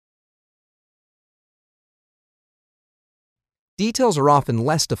Details are often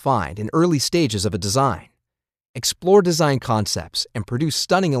less defined in early stages of a design. Explore design concepts and produce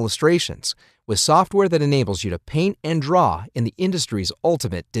stunning illustrations with software that enables you to paint and draw in the industry's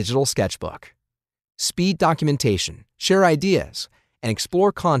ultimate digital sketchbook. Speed documentation, share ideas, and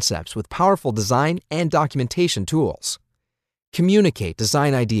explore concepts with powerful design and documentation tools. Communicate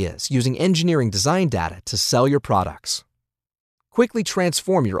design ideas using engineering design data to sell your products. Quickly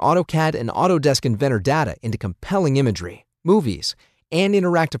transform your AutoCAD and Autodesk Inventor data into compelling imagery, movies, and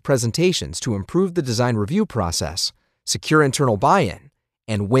interactive presentations to improve the design review process, secure internal buy-in,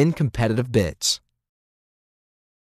 and win competitive bids.